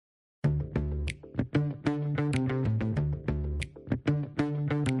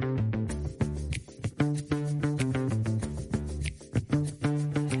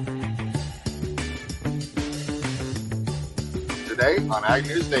today on Ag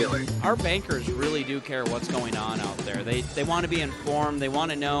News Daily. Our bankers really do care what's going on out there. They want to be informed. They want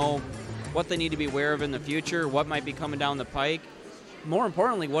to know what they need to be aware of in the future, what might be coming down the pike. More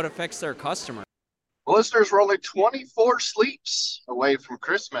importantly, what affects their customer. Listeners, we're only 24 sleeps away from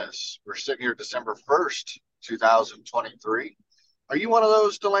Christmas. We're sitting here December 1st, 2023. Are you one of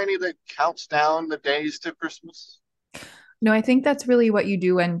those, Delaney, that counts down the days to Christmas? No, I think that's really what you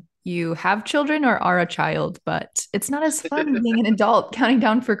do when you have children or are a child, but it's not as fun being an adult counting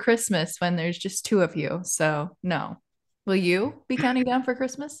down for Christmas when there's just two of you. So, no. Will you be counting down for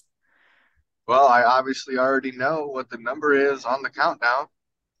Christmas? Well, I obviously already know what the number is on the countdown.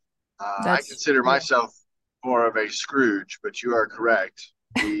 I That's consider myself more of a Scrooge, but you are correct.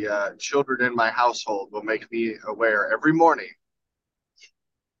 The children in my household will make me aware every morning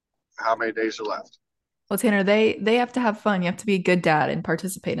how many days are left. Well, Tanner, they have to have fun. You have to be a good dad and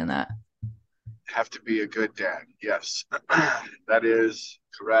participate in that. Have to be a good dad. Yes, that is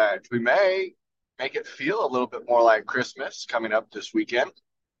correct. We may make it feel a little bit more like Christmas coming up this weekend.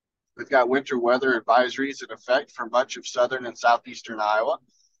 We've got winter weather advisories in effect for much of southern and southeastern Iowa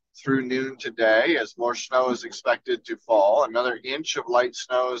through noon today, as more snow is expected to fall. Another inch of light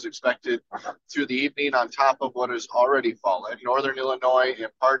snow is expected through the evening on top of what has already fallen. Northern Illinois and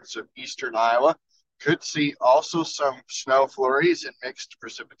parts of eastern Iowa could see also some snow flurries and mixed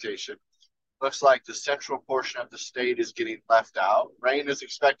precipitation. Looks like the central portion of the state is getting left out. Rain is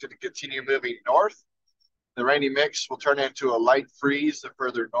expected to continue moving north. The rainy mix will turn into a light freeze the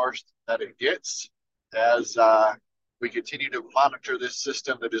further north that it gets as we continue to monitor this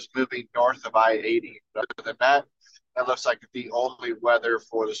system that is moving north of I-80. Other than that, that looks like the only weather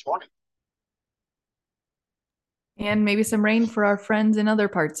for this morning. And maybe some rain for our friends in other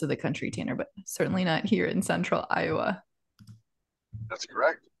parts of the country, Tanner, but certainly not here in central Iowa. That's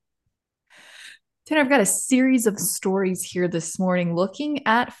correct. Tanner, I've got a series of stories here this morning looking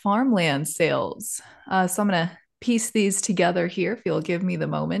at farmland sales. So I'm going to piece these together here. If you'll give me the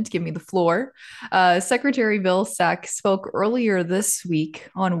moment, give me the floor. Secretary Vilsack spoke earlier this week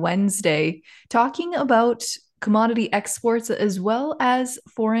on Wednesday talking about commodity exports as well as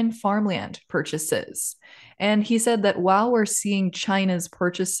foreign farmland purchases. And he said that while we're seeing China's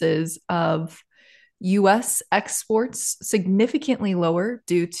purchases of US exports significantly lower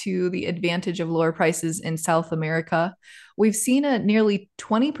due to the advantage of lower prices in South America, we've seen a nearly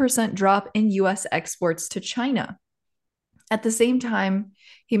 20% drop in US exports to China. At the same time,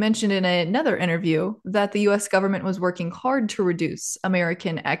 he mentioned in another interview that the US government was working hard to reduce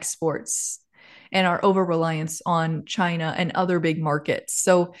American exports and our over-reliance on China and other big markets.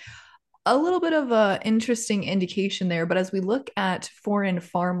 So a little bit of an interesting indication there. But as we look at foreign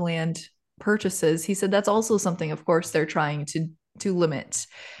farmland purchases, he said that's also something, of course, they're trying to limit.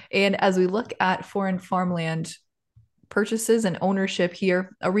 And as we look at foreign farmland purchases and ownership here,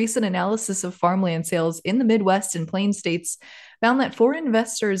 a recent analysis of farmland sales in the Midwest and Plain states found that foreign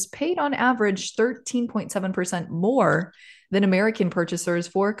investors paid on average 13.7% more than American purchasers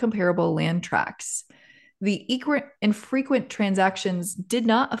for comparable land tracts. The infrequent transactions did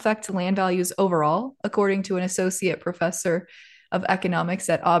not affect land values overall, according to an associate professor of economics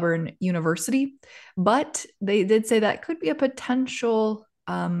at Auburn University. But they did say that could be a potential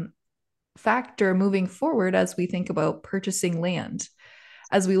factor moving forward as we think about purchasing land.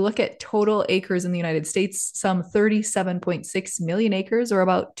 As we look at total acres in the United States, some 37.6 million acres, or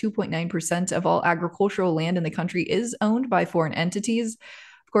about 2.9% of all agricultural land in the country, is owned by foreign entities.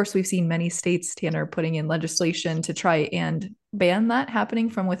 Of course, we've seen many states, Tanner, putting in legislation to try and ban that happening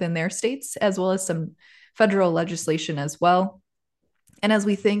from within their states, as well as some federal legislation as well. And as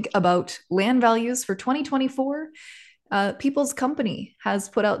we think about land values for 2024, People's Company has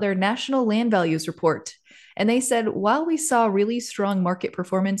put out their National Land Values Report. And they said, while we saw really strong market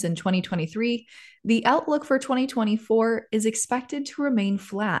performance in 2023, the outlook for 2024 is expected to remain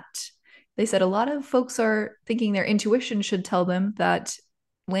flat. They said a lot of folks are thinking their intuition should tell them that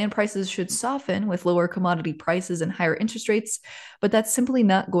land prices should soften with lower commodity prices and higher interest rates, but that's simply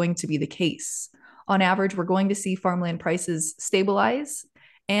not going to be the case. On average, we're going to see farmland prices stabilize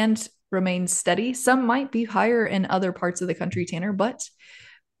and remain steady. Some might be higher in other parts of the country, Tanner, but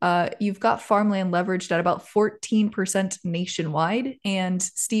you've got farmland leveraged at about 14% nationwide. And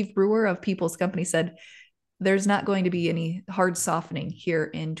Steve Brewer of People's Company said there's not going to be any hard softening here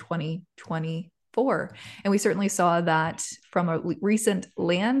in 2024. And we certainly saw that from a recent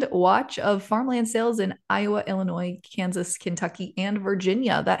land watch of farmland sales in Iowa, Illinois, Kansas, Kentucky, and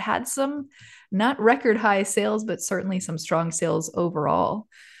Virginia that had some not record high sales, but certainly some strong sales overall.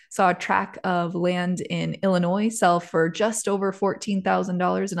 Saw a tract of land in Illinois sell for just over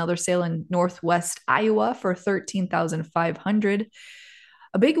 $14,000. Another sale in Northwest Iowa for $13,500.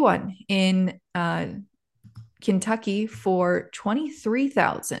 A big one in Kentucky for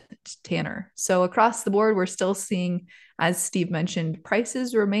 $23,000, Tanner. So across the board, we're still seeing, as Steve mentioned,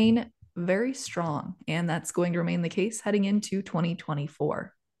 prices remain very strong, and that's going to remain the case heading into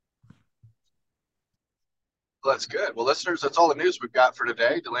 2024. Well, that's good. Well, listeners, that's all the news we've got for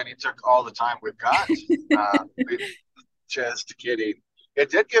today. Delaney took all the time we've got. Just kidding. It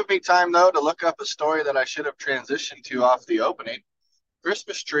did give me time, though, to look up a story that I should have transitioned to off the opening.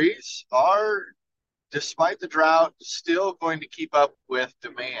 Christmas trees are, despite the drought, still going to keep up with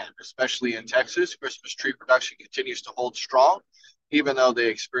demand, especially in Texas. Christmas tree production continues to hold strong, even though they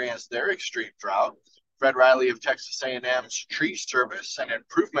experienced their extreme drought. Fred Riley of Texas A&M's Tree Service and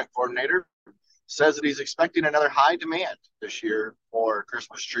Improvement Coordinator says that he's expecting another high demand this year for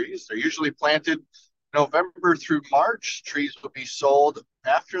Christmas trees. They're usually planted November through March. Trees will be sold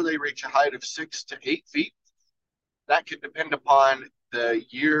after they reach a height of 6 to 8 feet. That can depend upon the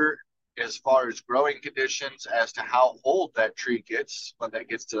year as far as growing conditions as to how old that tree gets when that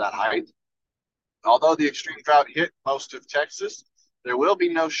gets to that height. Although the extreme drought hit most of Texas, there will be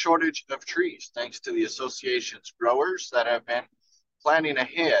no shortage of trees thanks to the association's growers that have been planning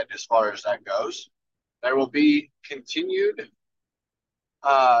ahead as far as that goes. There will be continued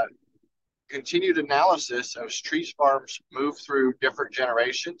analysis as tree farms move through different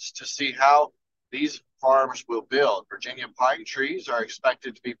generations to see how these farms will build. Virginia pine trees are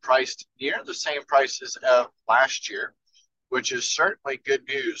expected to be priced near the same prices of last year, which is certainly good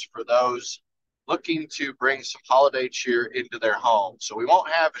news for those looking to bring some holiday cheer into their home. So we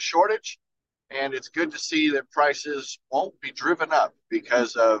won't have a shortage, and it's good to see that prices won't be driven up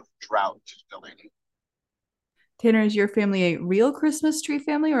because of drought, Delaney. Tanner, is your family a real Christmas tree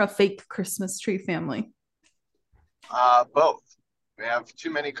family or a fake Christmas tree family? Both. We have too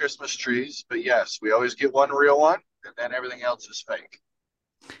many Christmas trees, but yes, we always get one real one, and then everything else is fake.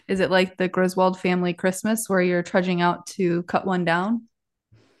 Is it like the Griswold family Christmas where you're trudging out to cut one down?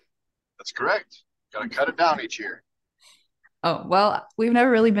 That's correct. Got to cut it down each year. Oh, well, we've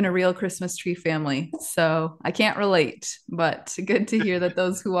never really been a real Christmas tree family, so I can't relate, but good to hear that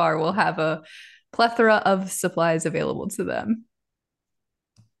those who are will have a plethora of supplies available to them.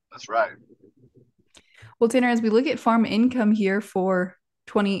 That's right. Well, Tanner, as we look at farm income here for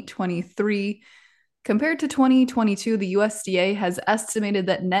 2023, compared to 2022, the USDA has estimated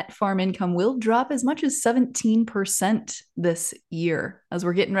that net farm income will drop as much as 17% this year as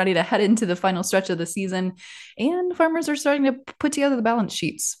we're getting ready to head into the final stretch of the season. And farmers are starting to put together the balance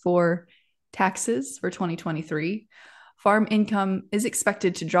sheets for taxes for 2023. Farm income is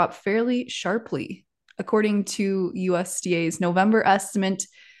expected to drop fairly sharply. According to USDA's November estimate,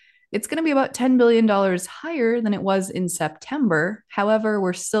 it's going to be about $10 billion higher than it was in September. However,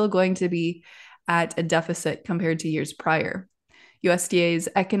 we're still going to be at a deficit compared to years prior. USDA's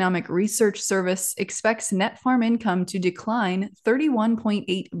Economic Research Service expects net farm income to decline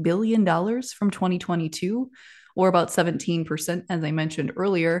 $31.8 billion from 2022, or about 17%, as I mentioned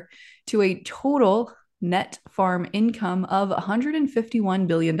earlier, to a total net farm income of $151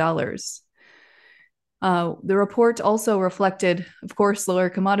 billion. The report also reflected, of course, lower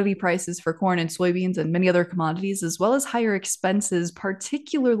commodity prices for corn and soybeans and many other commodities, as well as higher expenses,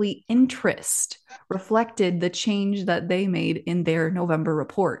 particularly interest, reflected the change that they made in their November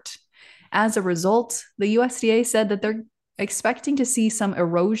report. As a result, the USDA said that they're expecting to see some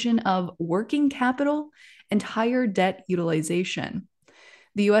erosion of working capital and higher debt utilization.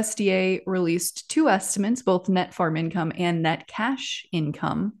 The USDA released two estimates, both net farm income and net cash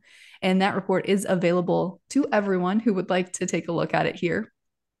income. And that report is available to everyone who would like to take a look at it here.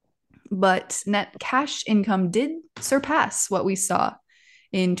 But net cash income did surpass what we saw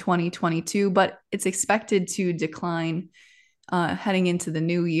in 2022, but it's expected to decline heading into the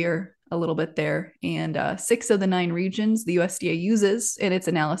new year a little bit there. And 6 of the 9 regions the USDA uses in its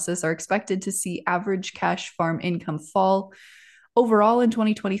analysis are expected to see average cash farm income fall overall in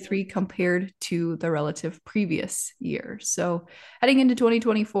 2023 compared to the relative previous year. So heading into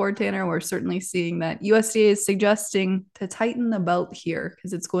 2024, Tanner, we're certainly seeing that USDA is suggesting to tighten the belt here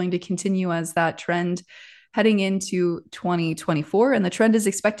because it's going to continue as that trend heading into 2024. And the trend is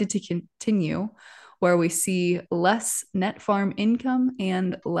expected to continue where we see less net farm income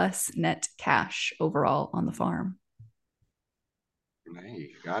and less net cash overall on the farm.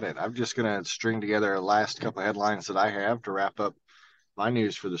 Hey, got it. I'm just going to string together a last couple of headlines that I have to wrap up my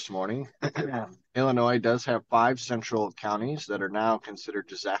news for this morning. Illinois does have 5 central counties that are now considered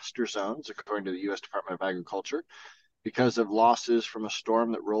disaster zones, according to the U.S. Department of Agriculture. because of losses from a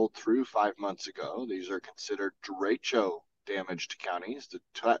storm that rolled through 5 months ago. These are considered derecho damaged counties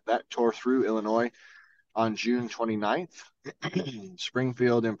that tore through Illinois on June 29th.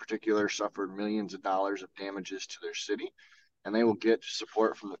 Springfield, in particular, suffered millions of dollars of damages to their city, and they will get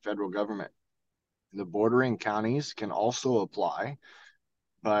support from the federal government. The bordering counties can also apply,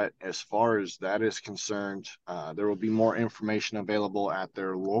 but as far as that is concerned, there will be more information available at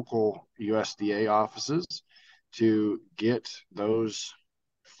their local USDA offices to get those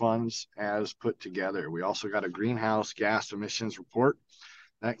funds as put together. We also got a greenhouse gas emissions report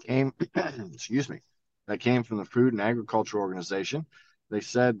that came, excuse me, that came from the Food and Agriculture Organization. They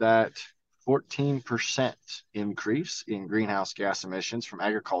said that 14% increase in greenhouse gas emissions from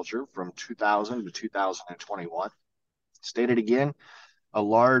agriculture from 2000 to 2021. Stated again, a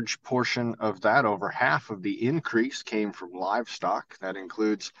large portion of that, over half of the increase, came from livestock. That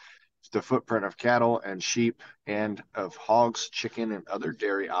includes the footprint of cattle and sheep and of hogs, chicken, and other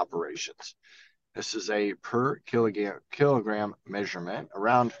dairy operations. This is a per kilogram measurement.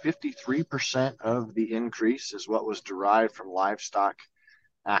 Around 53% of the increase is what was derived from livestock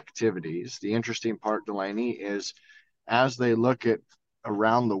activities. The interesting part, Delaney, is as they look at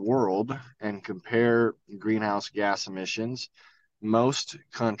around the world and compare greenhouse gas emissions, most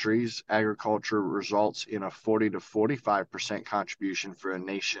countries, agriculture results in a 40 to 45% contribution for a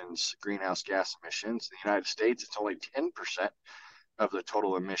nation's greenhouse gas emissions. In the United States, it's only 10% of the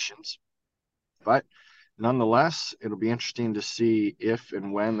total emissions. But nonetheless, it'll be interesting to see if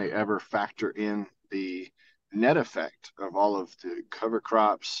and when they ever factor in the net effect of all of the cover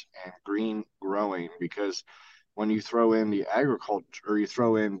crops and green growing, because when you throw in the agriculture or you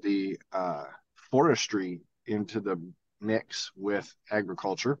throw in the forestry into the mix with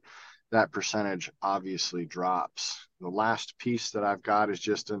agriculture, that percentage obviously drops. The last piece that I've got is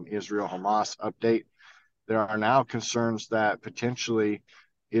just an Israel-Hamas update. There are now concerns that potentially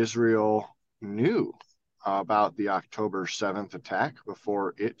Israel knew about the October 7th attack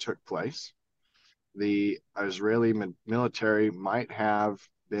before it took place. The Israeli military might have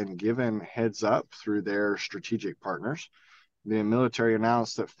been given heads up through their strategic partners. The military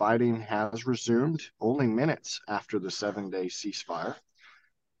announced that fighting has resumed only minutes after the 7-day ceasefire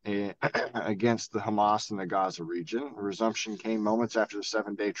against the Hamas in the Gaza region. The resumption came moments after the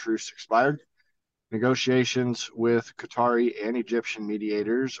 7-day truce expired. Negotiations with Qatari and Egyptian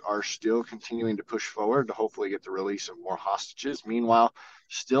mediators are still continuing to push forward to hopefully get the release of more hostages. Meanwhile,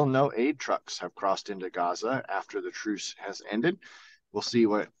 still no aid trucks have crossed into Gaza after the truce has ended. We'll see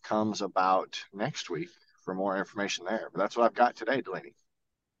what comes about next week for more information there. But that's what I've got today, Delaney.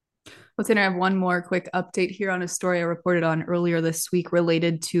 Well, Tanner, I have one more quick update here on a story I reported on earlier this week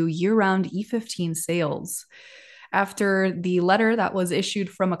related to year-round E15 sales. After the letter that was issued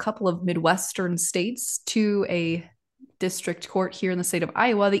from a couple of Midwestern states to a district court here in the state of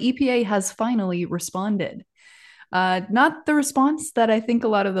Iowa, the EPA has finally responded. Not the response that I think a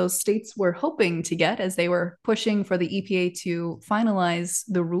lot of those states were hoping to get as they were pushing for the EPA to finalize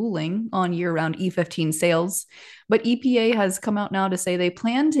the ruling on year-round E15 sales. But EPA has come out now to say they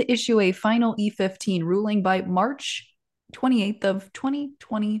plan to issue a final E15 ruling by March 28th of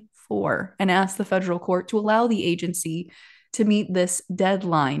 2024 and ask the federal court to allow the agency to meet this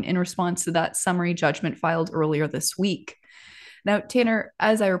deadline in response to that summary judgment filed earlier this week. Now, Tanner,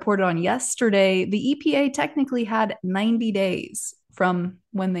 as I reported on yesterday, the EPA technically had 90 days from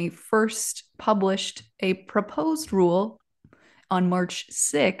when they first published a proposed rule on March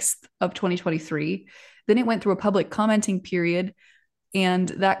 6th of 2023. Then it went through a public commenting period, and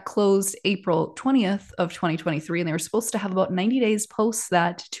that closed April 20th of 2023. And they were supposed to have about 90 days post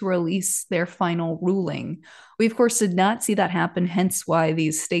that to release their final ruling. We, of course, did not see that happen, hence why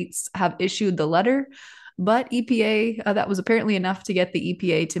these states have issued the letter. But EPA, that was apparently enough to get the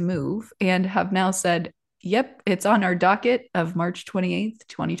EPA to move and have now said, yep, it's on our docket of March 28th,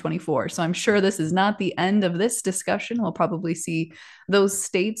 2024. So I'm sure this is not the end of this discussion. We'll probably see those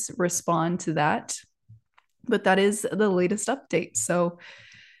states respond to that. But that is the latest update. So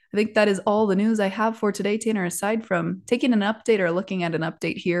I think that is all the news I have for today, Tanner, aside from taking an update or looking at an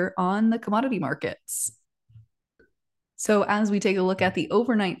update here on the commodity markets. So as we take a look at the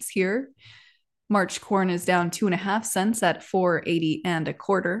overnights here, March corn is down 2.5 cents at $4.80 and a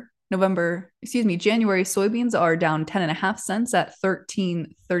quarter. January soybeans are down 10.5 cents at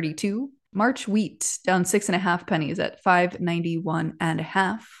 $13.32. March wheat down 6.5 pennies at $5.91 and a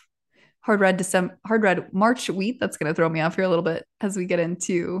half. Hard red March wheat, that's going to throw me off here a little bit as we get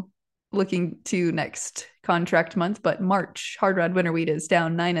into looking to next contract month, but March hard red winter wheat is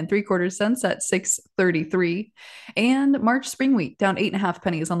down 9 3/4 cents at 6.33, and March spring wheat down 8.5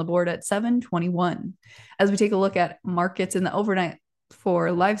 pennies on the board at 7.21. As we take a look at markets in the overnight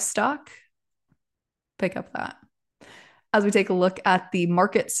for livestock, pick up that. As we take a look at the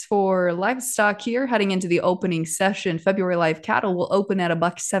markets for livestock here, heading into the opening session, February live cattle will open at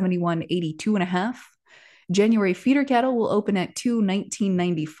 $171.82.5. January feeder cattle will open at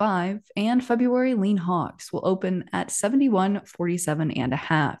 $219.95, and February lean hogs will open at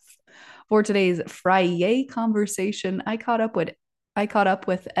 $71.47.5. For today's Friday conversation, I caught up with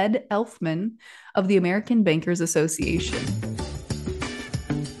Ed Elfman of the American Bankers Association.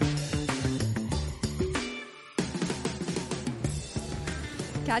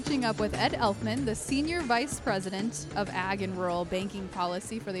 Catching up with Ed Elfman, the Senior Vice President of Ag and Rural Banking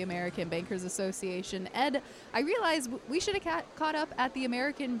Policy for the American Bankers Association. Ed, I realize we should have caught up at the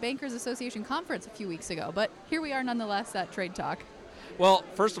American Bankers Association conference a few weeks ago, but here we are nonetheless at Trade Talk. Well,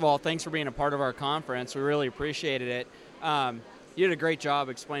 first of all, thanks for being a part of our conference. We really appreciated it. You did a great job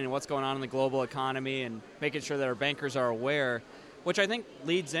explaining what's going on in the global economy and making sure that our bankers are aware, which I think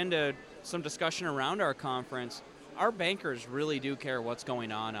leads into some discussion around our conference. Our bankers really do care what's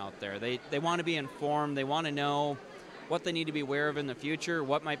going on out there. They want to be informed. They want to know what they need to be aware of in the future,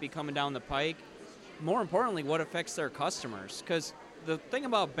 what might be coming down the pike. More importantly, what affects their customers. Because the thing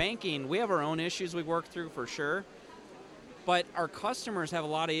about banking, we have our own issues we work through for sure, but our customers have a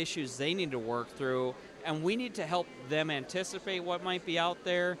lot of issues they need to work through, and we need to help them anticipate what might be out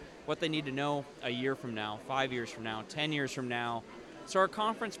there, what they need to know a year from now, 5 years from now, 10 years from now. So our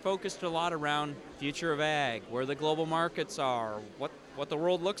conference focused a lot around future of ag, where the global markets are, what the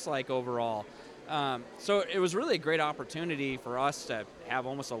world looks like overall. So it was really a great opportunity for us to have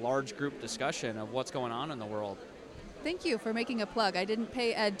almost a large group discussion of what's going on in the world. Thank you for making a plug. I didn't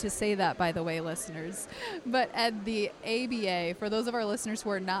pay Ed to say that, by the way, listeners. But Ed, the ABA, for those of our listeners who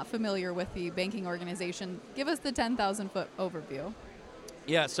are not familiar with the banking organization, give us the 10,000-foot overview.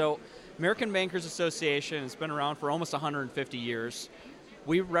 Yeah, so American Bankers Association has been around for almost 150 years.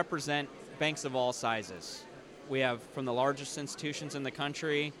 We represent banks of all sizes. We have from the largest institutions in the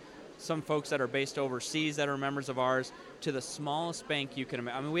country, some folks that are based overseas that are members of ours, to the smallest bank you can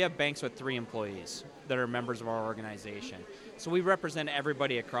imagine. I mean, we have banks with 3 employees that are members of our organization. So we represent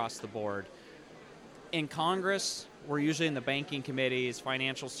everybody across the board. In Congress, we're usually in the banking committees,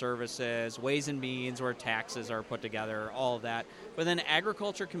 financial services, ways and means, where taxes are put together, all of that. But then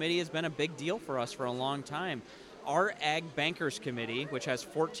agriculture committee has been a big deal for us for a long time. Our Ag Bankers Committee, which has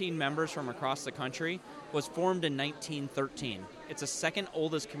 14 members from across the country, was formed in 1913. It's the second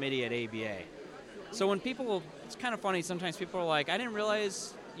oldest committee at ABA. So when people, it's kind of funny, sometimes people are like, I didn't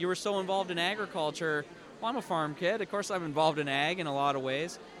realize you were so involved in agriculture. Well, I'm a farm kid. Of course I'm involved in ag in a lot of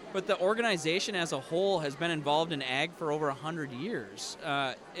ways. But the organization as a whole has been involved in ag for over 100 years.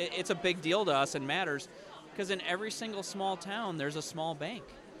 It's a big deal to us and matters because in every single small town, there's a small bank.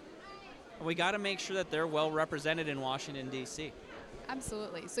 And we got to make sure that they're well represented in Washington, D.C.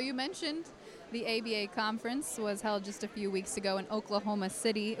 Absolutely. So you mentioned the ABA conference was held just a few weeks ago in Oklahoma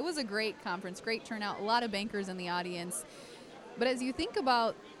City. It was a great conference, great turnout, a lot of bankers in the audience. But as you think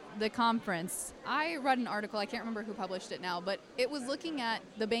about the conference, I read an article, I can't remember who published it now, but it was looking at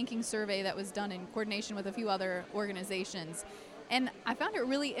the banking survey that was done in coordination with a few other organizations. And I found it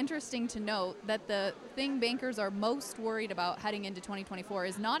really interesting to note that the thing bankers are most worried about heading into 2024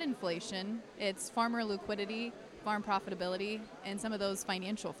 is not inflation, it's farmer liquidity, farm profitability, and some of those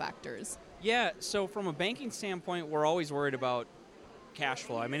financial factors. Yeah, so from a banking standpoint, we're always worried about cash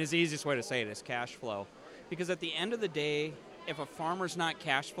flow. I mean, it's the easiest way to say it is cash flow. Because at the end of the day, if a farmer's not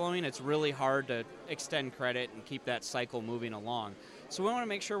cash flowing, it's really hard to extend credit and keep that cycle moving along. So we want to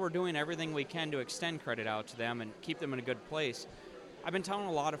make sure we're doing everything we can to extend credit out to them and keep them in a good place. I've been telling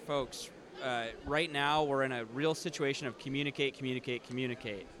a lot of folks, right now we're in a real situation of communicate.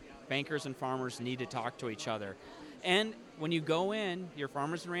 Bankers and farmers need to talk to each other. And when you go in, your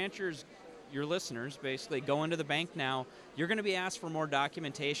farmers and ranchers, your listeners basically go into the bank now, you're going to be asked for more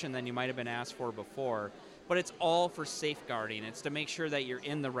documentation than you might have been asked for before. But it's all for safeguarding. It's to make sure that you're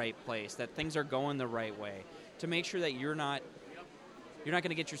in the right place, that things are going the right way, to make sure that you're not going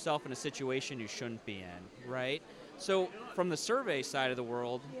to get yourself in a situation you shouldn't be in, right? So from the survey side of the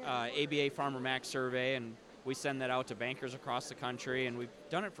world, ABA Farmer Mac survey, and we send that out to bankers across the country, and we've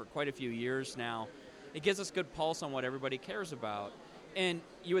done it for quite a few years now. It gives us good pulse on what everybody cares about. And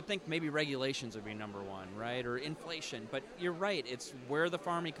you would think maybe regulations would be number one, right? Or inflation, but you're right. It's where the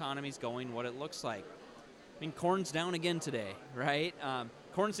farm economy is going, what it looks like. I mean, corn's down again today, right?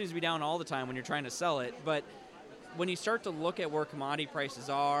 Corn seems to be down all the time when you're trying to sell it, but when you start to look at where commodity prices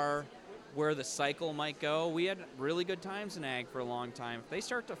are, where the cycle might go. We had really good times in ag for a long time. If they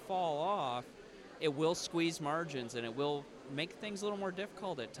start to fall off, it will squeeze margins and it will make things a little more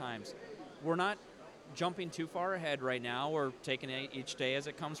difficult at times. We're not jumping too far ahead right now. We're taking it each day as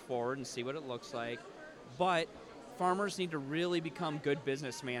it comes forward and see what it looks like. But farmers need to really become good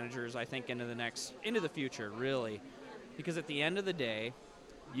business managers, I think, into the future, really. Because at the end of the day,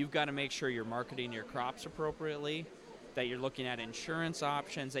 you've got to make sure you're marketing your crops appropriately, that you're looking at insurance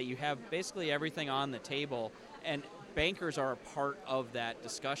options, that you have basically everything on the table. And bankers are a part of that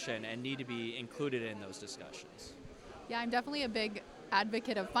discussion and need to be included in those discussions. Yeah, I'm definitely a big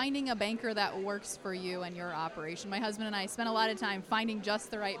advocate of finding a banker that works for you and your operation. My husband and I spent a lot of time finding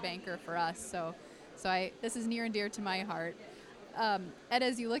just the right banker for us, so this is near and dear to my heart. Ed,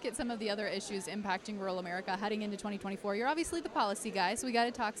 as you look at some of the other issues impacting rural America heading into 2024, you're obviously the policy guy, so we got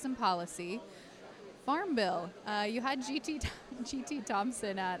to talk some policy. Farm Bill. You had GT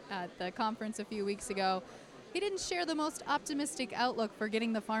Thompson at the conference a few weeks ago. He didn't share the most optimistic outlook for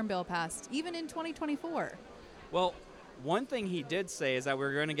getting the Farm Bill passed, even in 2024. Well, one thing he did say is that we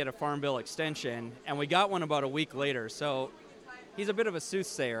were going to get a Farm Bill extension, and we got one about a week later. So he's a bit of a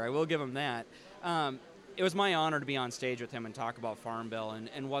soothsayer, I will give him that. It was my honor to be on stage with him and talk about Farm Bill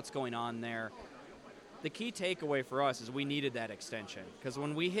and what's going on there. The key takeaway for us is we needed that extension, because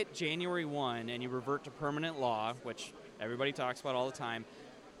when we hit January 1 and you revert to permanent law, which everybody talks about all the time,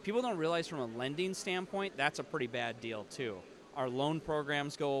 people don't realize from a lending standpoint, that's a pretty bad deal too. Our loan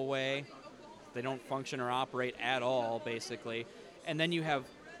programs go away. They don't function or operate at all, basically. And then you have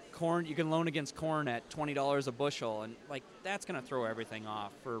corn. You can loan against corn at $20 a bushel, and that's going to throw everything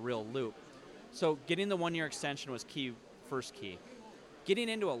off for a real loop. So getting the 1-year extension was first key. Getting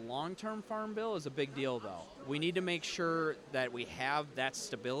into a long-term farm bill is a big deal, though. We need to make sure that we have that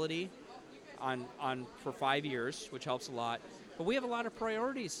stability on for 5 years, which helps a lot. But we have a lot of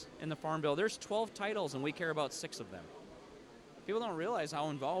priorities in the farm bill. There's 12 titles, and we care about 6 of them. People don't realize how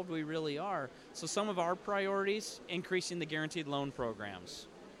involved we really are. So some of our priorities, increasing the guaranteed loan programs.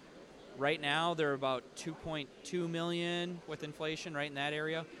 Right now, they're about $2.2 million with inflation, right in that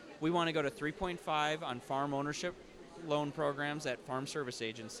area. We want to go to 3.5 on farm ownership loan programs at Farm Service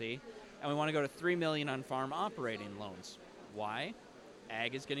Agency, and we want to go to $3 million on farm operating loans. Why?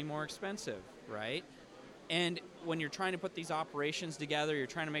 Ag is getting more expensive, right? And when you're trying to put these operations together, you're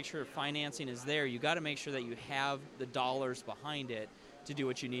trying to make sure financing is there, you got to make sure that you have the dollars behind it to do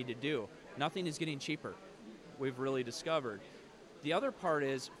what you need to do. Nothing is getting cheaper, we've really discovered. The other part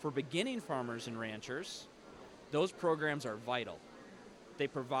is, for beginning farmers and ranchers, those programs are vital. They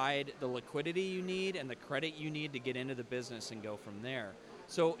provide the liquidity you need and the credit you need to get into the business and go from there.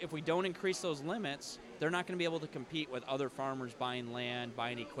 So if we don't increase those limits, they're not going to be able to compete with other farmers buying land,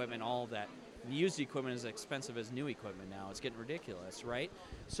 buying equipment, all of that. Used equipment is as expensive as new equipment now. It's getting ridiculous, right?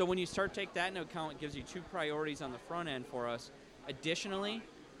 So when you start to take that into account, it gives you 2 priorities on the front end for us. Additionally,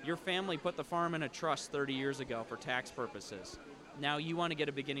 your family put the farm in a trust 30 years ago for tax purposes. Now you want to get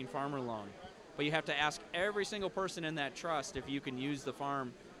a beginning farmer loan, but you have to ask every single person in that trust if you can use the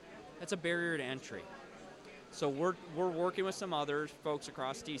farm. That's a barrier to entry. So we're working with some other folks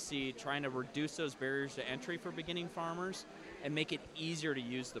across DC trying to reduce those barriers to entry for beginning farmers and make it easier to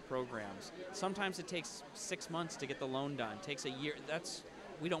use the programs. Sometimes it takes 6 months to get the loan done. It takes a year.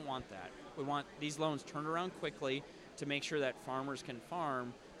 We don't want that. We want these loans turned around quickly to make sure that farmers can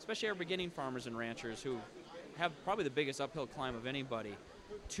farm, especially our beginning farmers and ranchers who have probably the biggest uphill climb of anybody.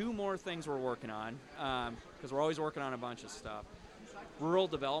 2 more things we're working on, because we're always working on a bunch of stuff. Rural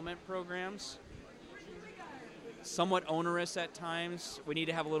development programs. Somewhat onerous at times. We need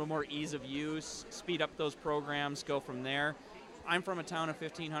to have a little more ease of use, speed up those programs, go from there. I'm from a town of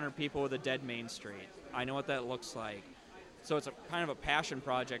 1,500 people with a dead Main Street. I know what that looks like. So it's a kind of a passion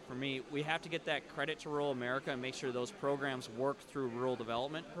project for me. We have to get that credit to rural America and make sure those programs work through rural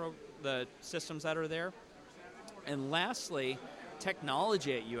development, the systems that are there. And lastly,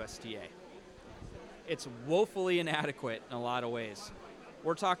 technology at USDA. It's woefully inadequate in a lot of ways.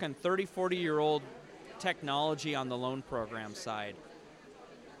 We're talking 30, 40-year-old technology on the loan program side.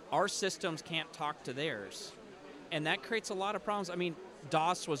 Our systems can't talk to theirs, and that creates a lot of problems. I mean,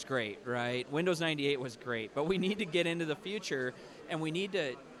 DOS was great, right? Windows 98 was great, but we need to get into the future, and we need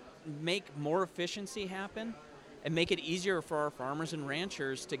to make more efficiency happen and make it easier for our farmers and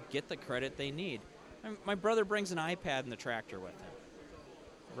ranchers to get the credit they need. My brother brings an iPad in the tractor with him,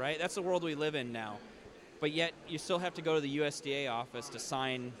 right? That's the world we live in now. But yet, you still have to go to the USDA office to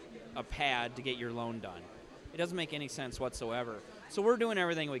sign a pad to get your loan done. It doesn't make any sense whatsoever. So we're doing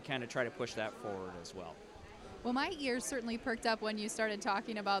everything we can to try to push that forward as well. Well, my ears certainly perked up when you started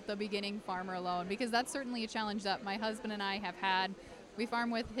talking about the beginning farmer loan, because that's certainly a challenge that my husband and I have had We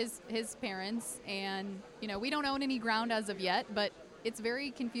farm with his parents, and we don't own any ground as of yet, but it's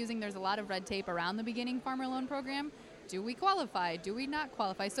very confusing. There's a lot of red tape around the beginning farmer loan program. Do we qualify? Do we not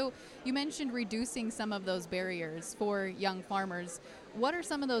qualify? So you mentioned reducing some of those barriers for young farmers. What are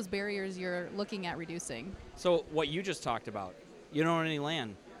some of those barriers you're looking at reducing? So what you just talked about, you don't own any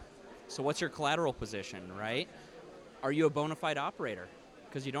land. So what's your collateral position, right? Are you a bona fide operator?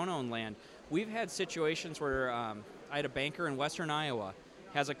 Because you don't own land. We've had situations where I had a banker in western Iowa,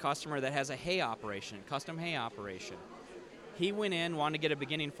 has a customer that has a hay operation, custom hay operation. He went in, wanted to get a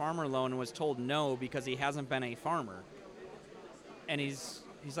beginning farmer loan, and was told no because he hasn't been a farmer. And he's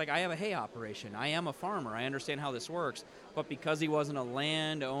like, I have a hay operation. I am a farmer. I understand how this works. But because he wasn't a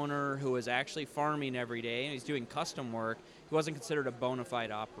landowner who was actually farming every day and he's doing custom work, he wasn't considered a bona fide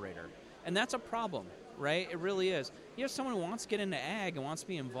operator. And that's a problem, right? It really is. You have someone who wants to get into ag and wants to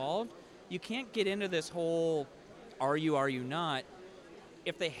be involved, you can't get into this whole are you not.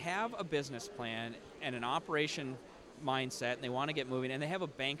 If they have a business plan and an operation mindset and they want to get moving and they have a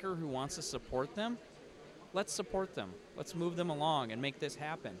banker who wants to support them, let's support them. Let's move them along and make this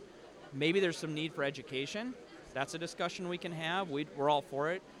happen. Maybe there's some need for education. That's a discussion we can have. We're all for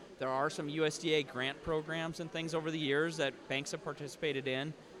it. There are some USDA grant programs and things over the years that banks have participated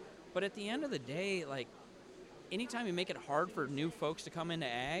in. But at the end of the day, like, anytime you make it hard for new folks to come into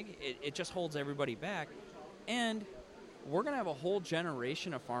ag, it just holds everybody back. And we're going to have a whole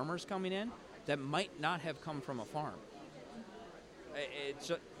generation of farmers coming in that might not have come from a farm.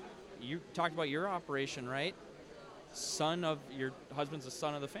 You talked about your operation, right? Son of your husband's the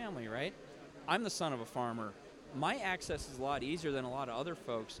son of the family, right? I'm the son of a farmer. My access is a lot easier than a lot of other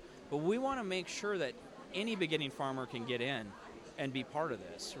folks, but we want to make sure that any beginning farmer can get in and be part of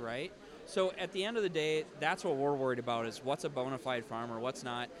this, right? So at the end of the day, that's what we're worried about, is what's a bona fide farmer, what's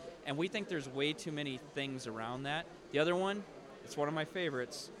not, and we think there's way too many things around that. The other one, it's one of my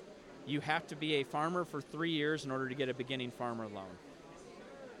favorites. You have to be a farmer for 3 years in order to get a beginning farmer loan.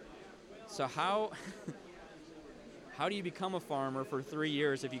 So how do you become a farmer for 3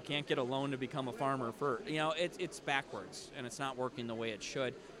 years if you can't get a loan to become a farmer for, it's backwards and it's not working the way it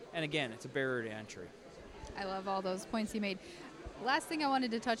should. And again, it's a barrier to entry. I love all those points you made. Last thing I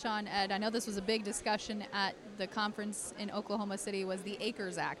wanted to touch on, Ed, I know this was a big discussion at the conference in Oklahoma City, was the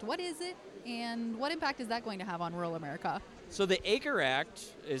ACRES Act. What is it, and what impact is that going to have on rural America? So the ACRE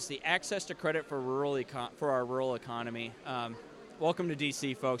Act is the Access to Credit for our rural economy. Welcome to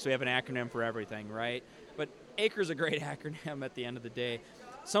DC, folks. We have an acronym for everything, right? But ACRE is a great acronym at the end of the day.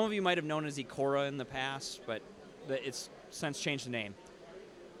 Some of you might have known it as ECORA in the past, but it's since changed the name.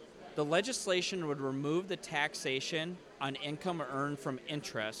 The legislation would remove the taxation on income earned from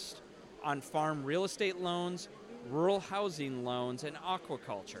interest on farm real estate loans, rural housing loans, and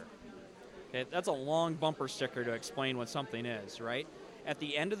aquaculture. Okay, that's a long bumper sticker to explain what something is, right? At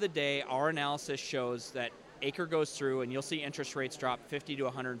the end of the day, our analysis shows that ACRE goes through and you'll see interest rates drop 50 to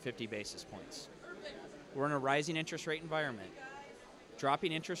 150 basis points. We're in a rising interest rate environment.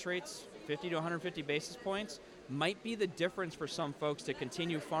 Dropping interest rates 50 to 150 basis points might be the difference for some folks to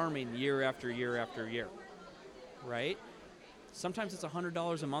continue farming year after year after year, right? Sometimes it's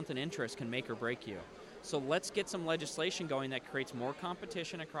 $100 a month in interest can make or break you. So let's get some legislation going that creates more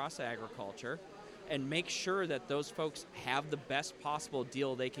competition across agriculture and make sure that those folks have the best possible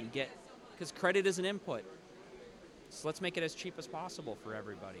deal they can get, because credit is an input. So let's make it as cheap as possible for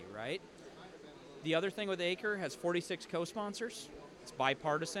everybody, right? The other thing with ACRE has 46 co-sponsors. It's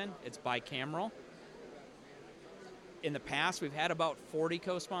bipartisan, it's bicameral. In the past, we've had about 40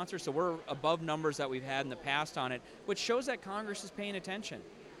 co-sponsors, so we're above numbers that we've had in the past on it, which shows that Congress is paying attention.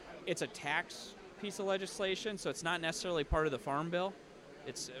 It's a tax piece of legislation, so it's not necessarily part of the Farm Bill.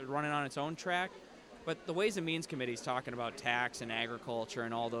 It's running on its own track. But the Ways and Means Committee is talking about tax and agriculture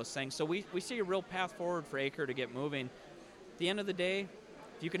and all those things. So we see a real path forward for ACRE to get moving. At the end of the day,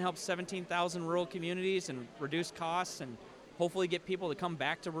 if you can help 17,000 rural communities and reduce costs and hopefully get people to come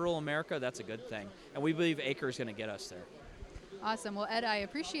back to rural America, that's a good thing. And we believe ACRE is going to get us there. Awesome. Well, Ed, I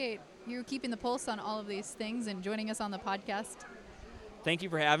appreciate you keeping the pulse on all of these things and joining us on the podcast. Thank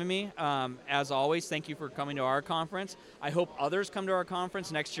you for having me. As always, thank you for coming to our conference. I hope others come to our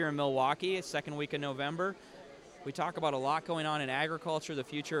conference next year in Milwaukee, second week of November. We talk about a lot going on in agriculture, the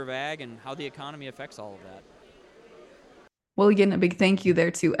future of ag, and how the economy affects all of that. Well, again, a big thank you there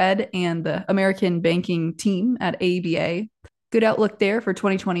to Ed and the American banking team at ABA. Good outlook there for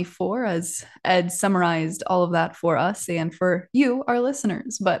 2024 as Ed summarized all of that for us and for you, our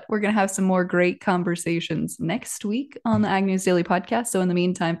listeners. But we're going to have some more great conversations next week on the Ag News Daily Podcast. So in the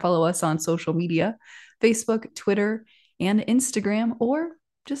meantime, follow us on social media, Facebook, Twitter, and Instagram, or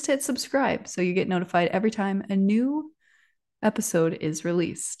just hit subscribe so you get notified every time a new episode is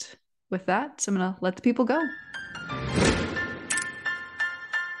released. With that, I'm going to let the people go.